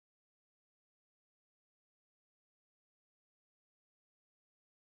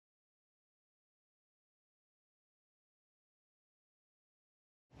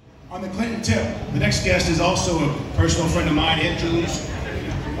On the Clinton tip, the next guest is also a personal friend of mine, Aunt Julie's.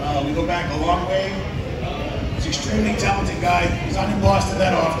 We go back a long way. He's an extremely talented guy. He's not in Boston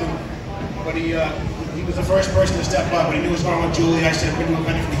that often, but he was the first person to step up. When he knew what was going on with Julie, I said, we're going to do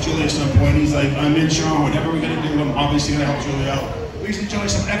a benefit for Julie at some point. He's like, I'm in, Sean, whatever we're going to do, I'm obviously going to help Julie out. Please enjoy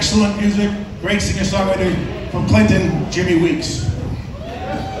some excellent music. Great singer-songwriter from Clinton, Jimmy Weeks.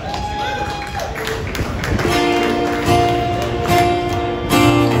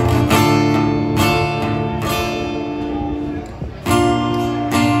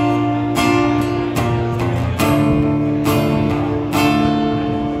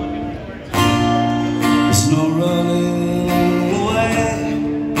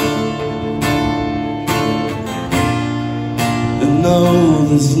 No,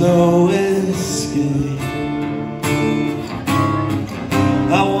 there's no escape.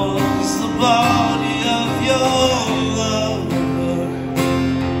 I was the body of your lover,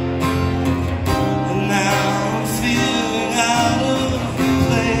 and now I'm feeling out of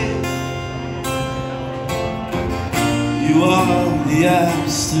place. You are the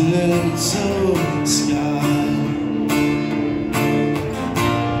abstinence of sky,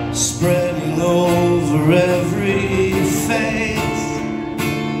 spreading over every face.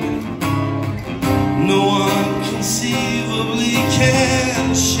 No one conceivably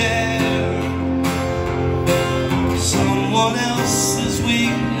can share someone else's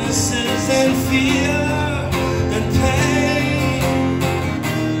weaknesses and fear and pain.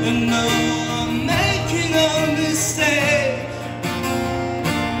 And no, I'm making a mistake.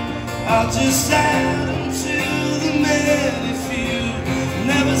 I'll just add them to the men if you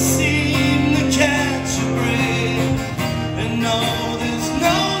never seem to catch a break. And no, there's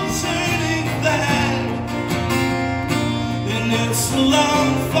no turning back. It's a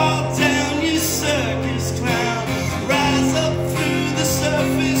long fall down, you circus clown. Rise up through the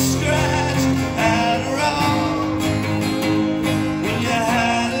surface, scratch at her all. When you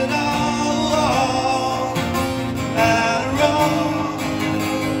had it all, at her all.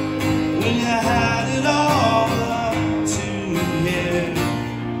 When you had it all up to here.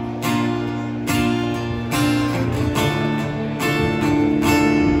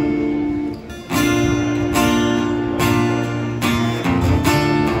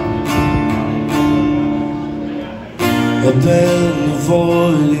 I've been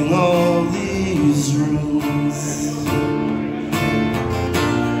avoiding all these rooms,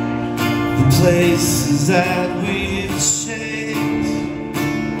 the places that we've shaped.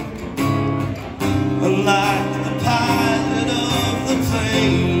 Unlike the pilot of the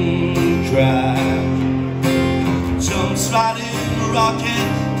plane crash, jumps right in the rocket,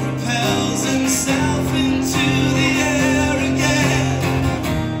 propels himself into the air again.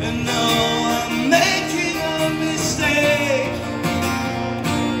 And no, I'm making a mistake.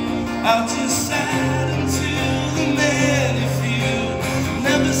 I'll just add them to the men if you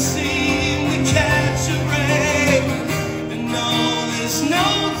never seem to catch a break. And no, there's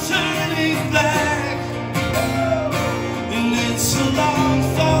no turning back. And it's a long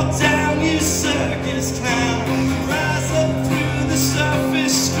fall down, you circus clown. Rise up through the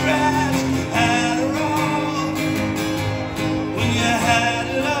surface, scratch at her all. When you had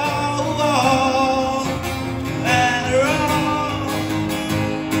it all.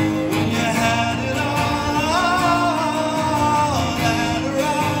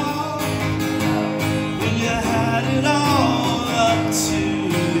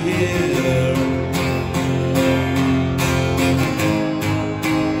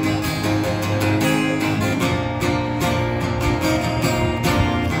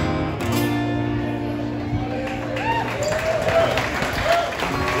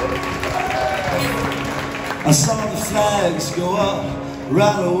 I saw the flags go up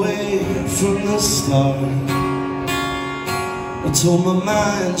right away from the start. I told my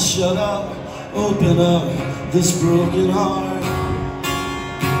mind, shut up, open up this broken heart.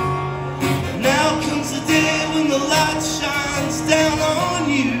 Now comes the day when the light shines down on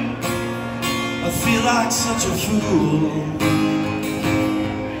you. I feel like such a fool.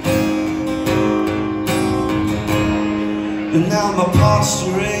 And now my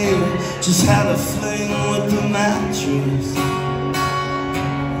posture ain't just had a fling with the mattress.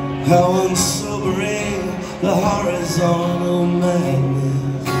 How unsobering the horizontal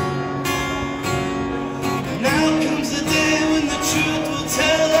madness. Now comes the day when the truth will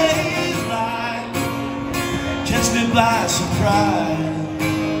tell a lie. Catch me by surprise.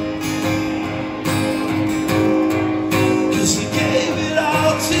 'Cause I gave it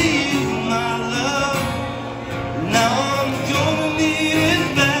all to you, my love. Now I'm gonna need it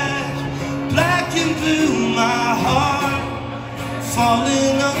back. Black and blue, my heart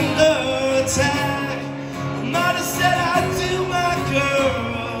falling under.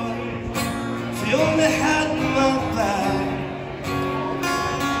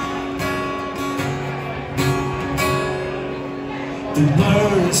 it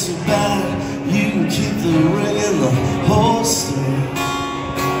burns so bad, you can keep the ring in the holster.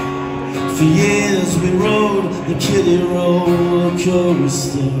 For years we rode the kiddie roller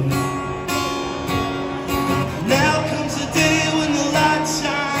coaster. Now comes the day when the light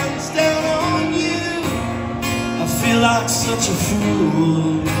shines down on you. I feel like such a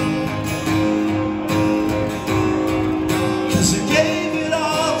fool, 'cause I gave it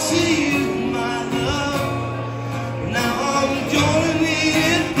all to you, my love. Now I'm gonna need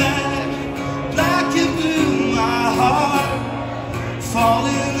it back, like you blew my heart,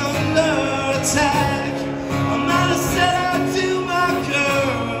 falling under attack. I might have said I do, my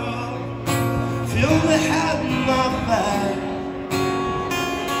girl, if you only had my back.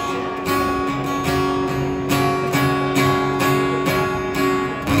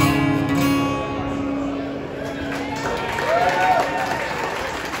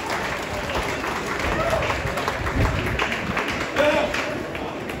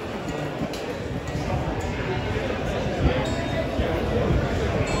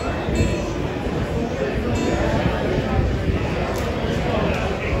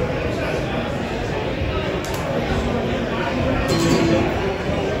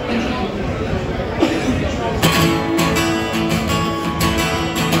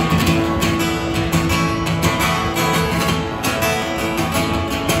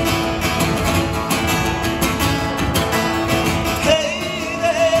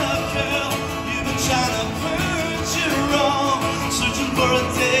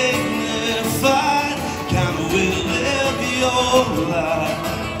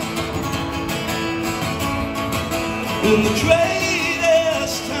 And the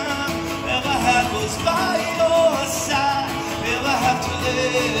greatest time ever had was by your side. Never have to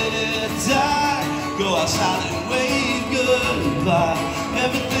let it die. Go outside and wave goodbye.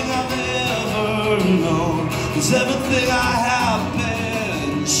 Everything I've ever known is everything I have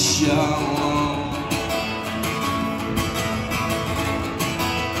been shown.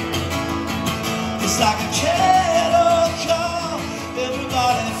 It's like a cattle call,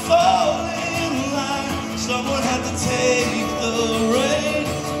 everybody falling in line. Someone had to take the rain,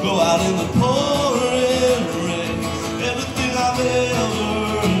 go out in the pouring rain. Everything I've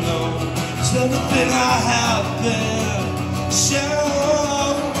ever known is everything I have been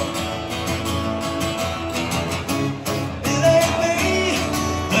shown. It ain't me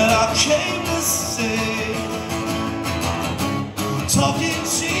that I came to see, talking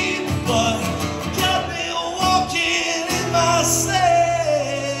cheap, but got me walking in my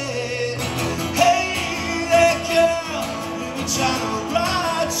sleigh. Hey, that girl, you've been trying to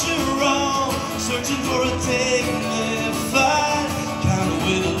right your wrong, searching for a dignified kind of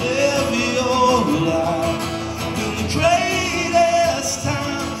way to live your life. And the greatest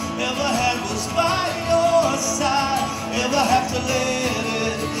time ever had was by your side. Ever have to let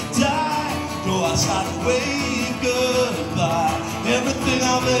it die. Go outside and wave goodbye. Everything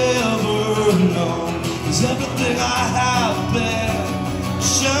I've ever known is everything I have been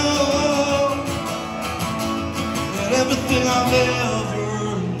shown. And everything I've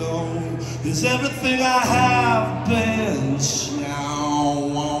ever known is everything I have been shown.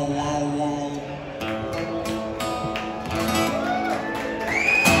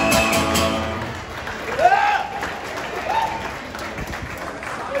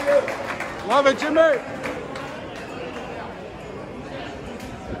 Love it, Jimmy!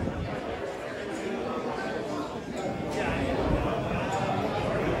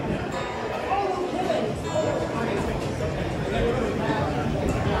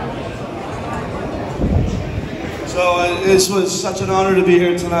 So this was such an honor to be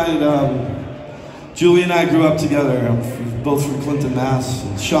here tonight. Julie and I grew up together, both from Clinton, Mass.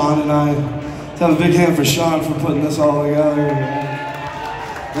 And Sean and I, let's have a big hand for Sean for putting this all together.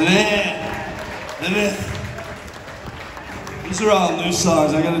 And then, these are all new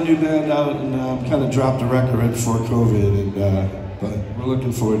songs. I got a new band out and kind of dropped a record right before COVID, and but we're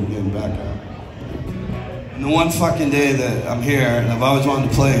looking forward to getting back out. And the one fucking day that I'm here, and I've always wanted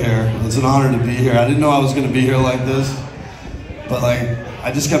to play here, it's an honor to be here. I didn't know I was going to be here like this, but like,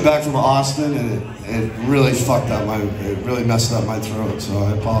 I just got back from Austin, and it really fucked up it really messed up my throat, so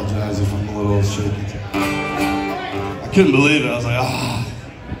I apologize if I'm a little shaky. I couldn't believe it. I was like, ah.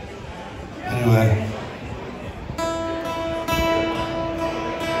 Anyway.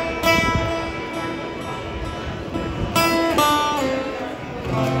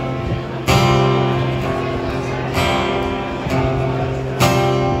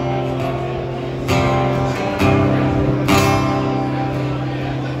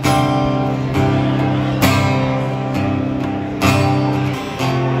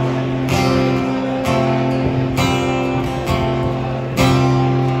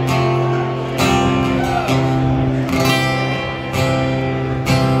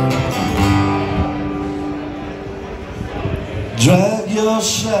 Drag your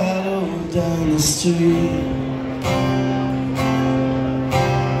shadow down the street.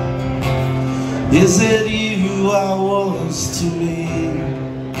 Is it you I was to meet?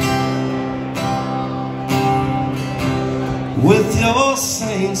 With your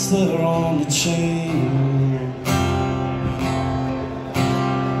saints that are on the chain,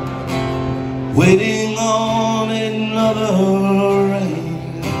 waiting on another rain.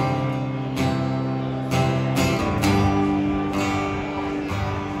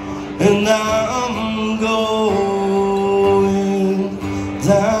 And I'm going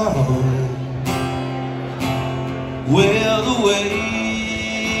down where the waves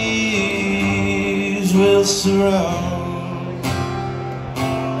will surround,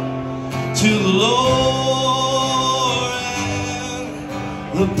 to the Lord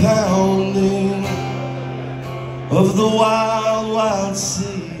and the pounding of the wild, wild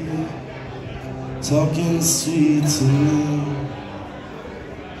sea, talking sweet to me.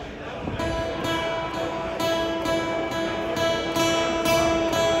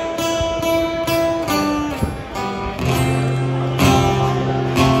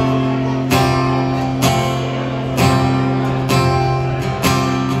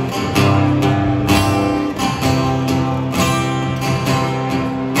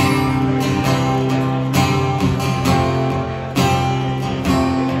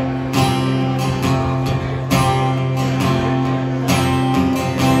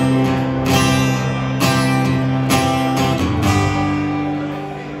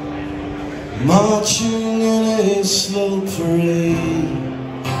 Marching in a slow parade,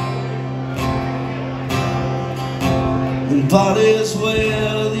 and bodies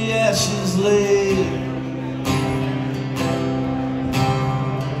where the ashes lay.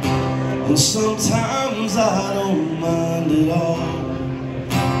 And sometimes I don't mind at all,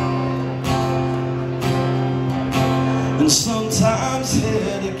 and sometimes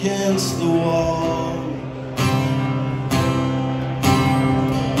head against the wall.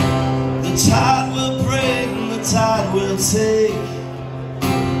 The tide will break and the tide will take.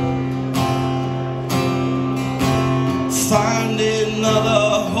 Find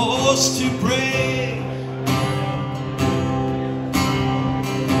another horse to break.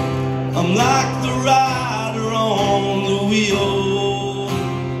 I'm like the rider on the wheel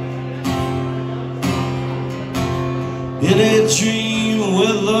in a dream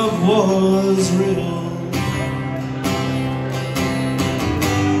where love was real.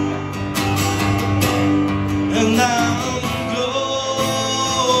 And I'm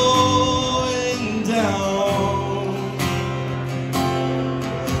going down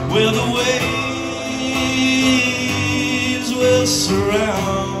where the waves will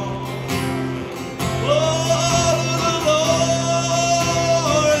surround. Oh, the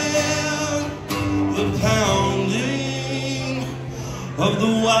Lord and the pounding of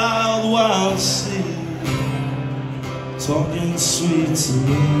the wild, wild sea, talking sweet to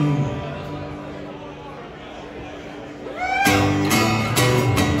me.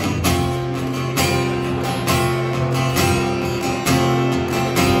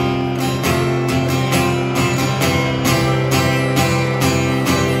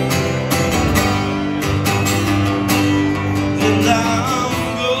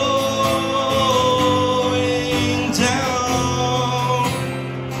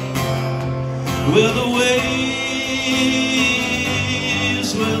 Where the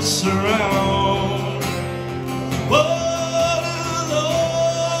waves will surround. Oh, the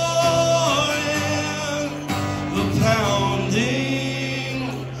Lord and the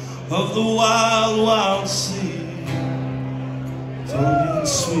pounding of the wild, wild sea, talking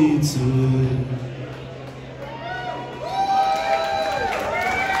sweet to me.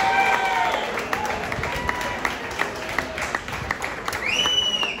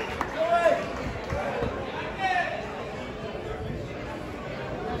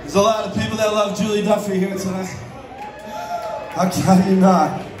 There's a lot of people that love Julie Duffy here tonight. How can you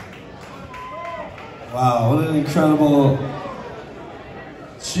not? Wow, what an incredible...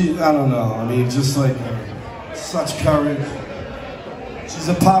 I don't know, I mean, just like such courage. She's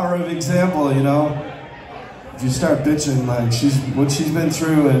a power of example, you know? If you start bitching, like, what she's been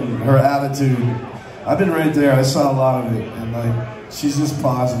through and her attitude, I've been right there, I saw a lot of it, and like, she's just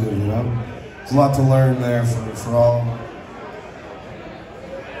positive, you know? There's a lot to learn there for all.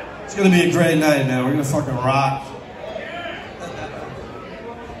 It's gonna be a great night, man. We're gonna fucking rock.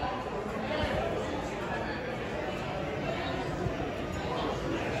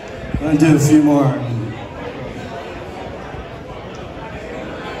 I'm gonna do a few more.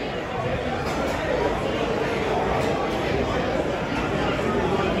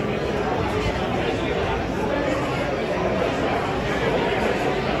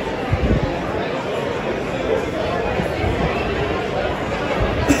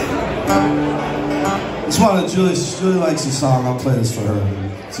 on it. Julie likes the song. I'll play this for her.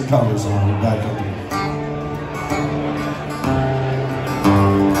 It's a cover song. We're back up here.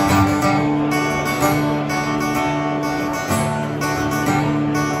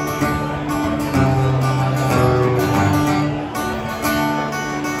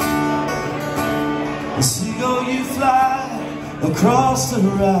 The seagull, you fly across the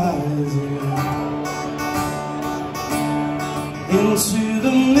horizon into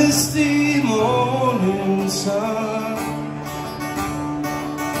the misty morning sun.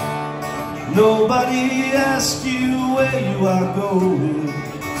 Nobody asks you where you are going.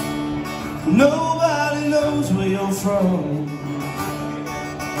 Nobody knows where you're from.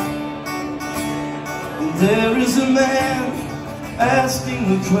 There is a man asking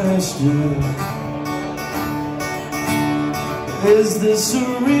the question, is this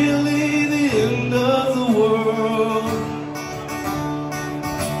really the end of the world?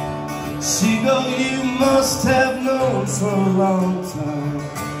 Seagull, you must have known for a long time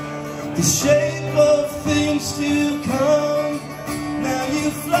the shape of things to come. Now you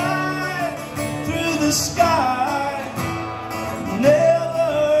fly through the sky,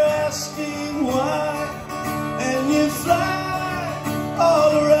 never asking why, and you fly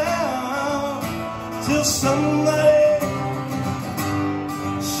all around till somebody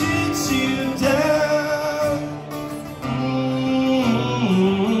shoots you down.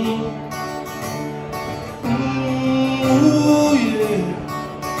 Ooh, yeah.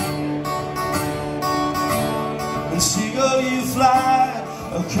 And seagull, you fly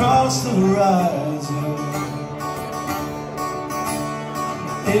across the horizon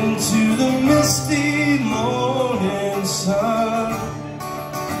into the misty morning sun.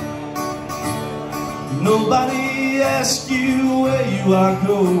 Nobody asks you where you are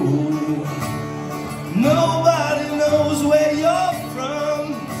going. Nobody knows where you're from.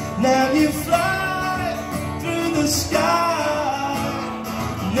 Now you fly through the sky,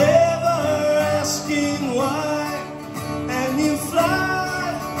 never asking why, and you fly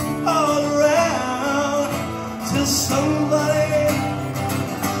all around till somebody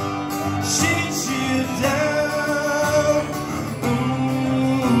shoots you down.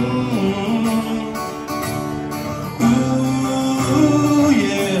 Ooh,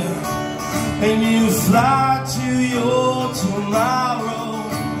 yeah. And you fly to your tomorrow,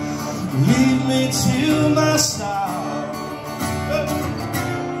 lead me to my star.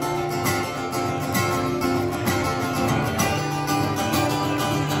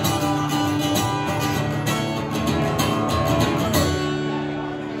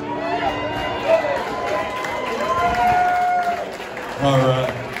 All right.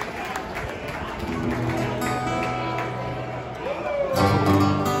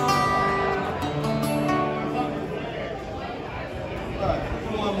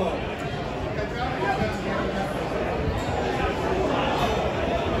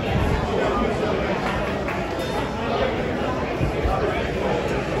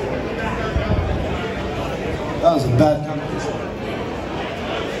 That was a bad competition.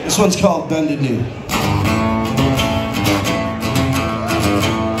 This one's called Bended Knee.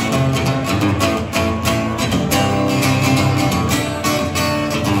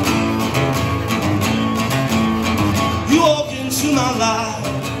 You walk into my life,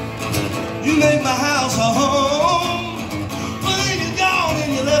 you make my house a home, but then you're gone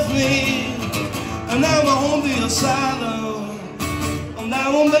and you left me, and now my home the asylum. I'm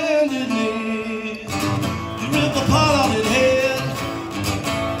down on bended knee. You rip apart all his head,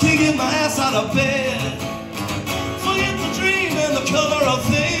 can't get my ass out of bed. Forget the dream and the color of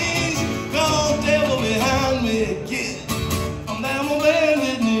things, gone devil behind me again. I'm down on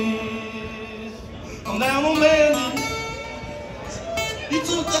bended knees. I'm down on bended knees. You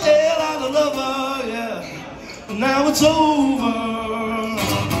took the hell out of lover, yeah, and now it's over.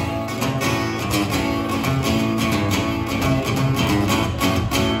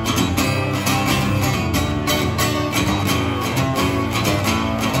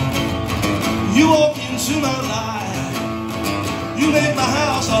 You walk into my life, you make my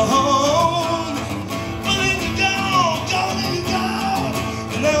house a home, but then you're gone and you're gone,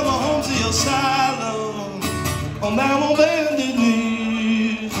 and now my home's the asylum. I'm down on bended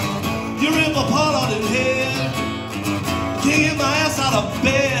knees. You rip apart all his head, can't get my ass out of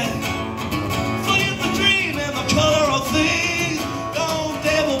bed. Forget the dream and the color of things, gone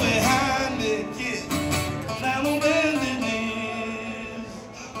devil behind me again. I'm down on bended knees.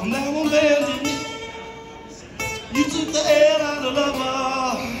 I'm down on bended knees. You took the air out of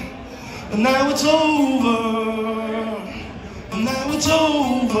lover, and now it's over. And now it's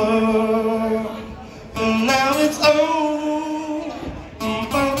over. And now it's over.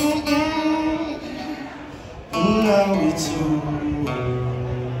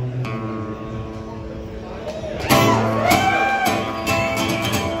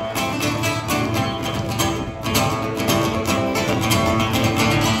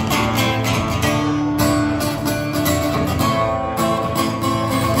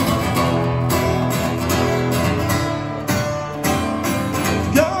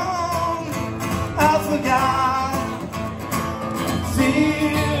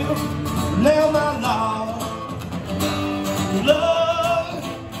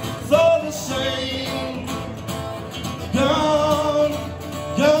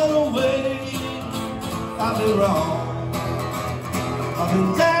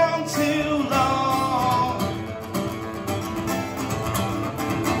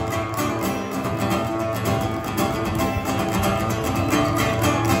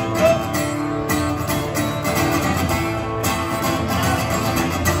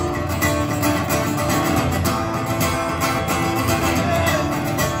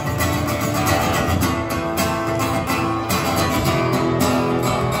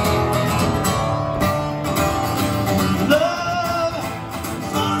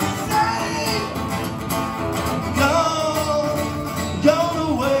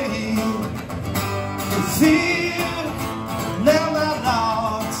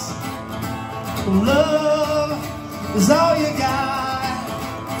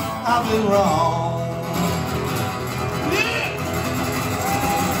 I've been wrong.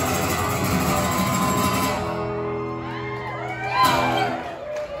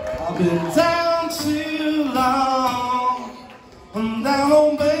 I've been down too long. I'm down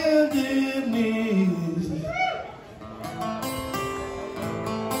on bended knees.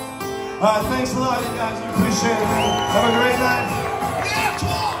 Alright, thanks a lot, you guys. I appreciate it. Have a great night. Yeah, come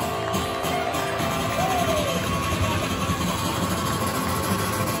on!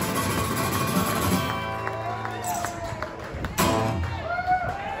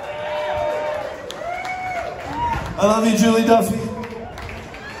 I love you, Julie Duffy.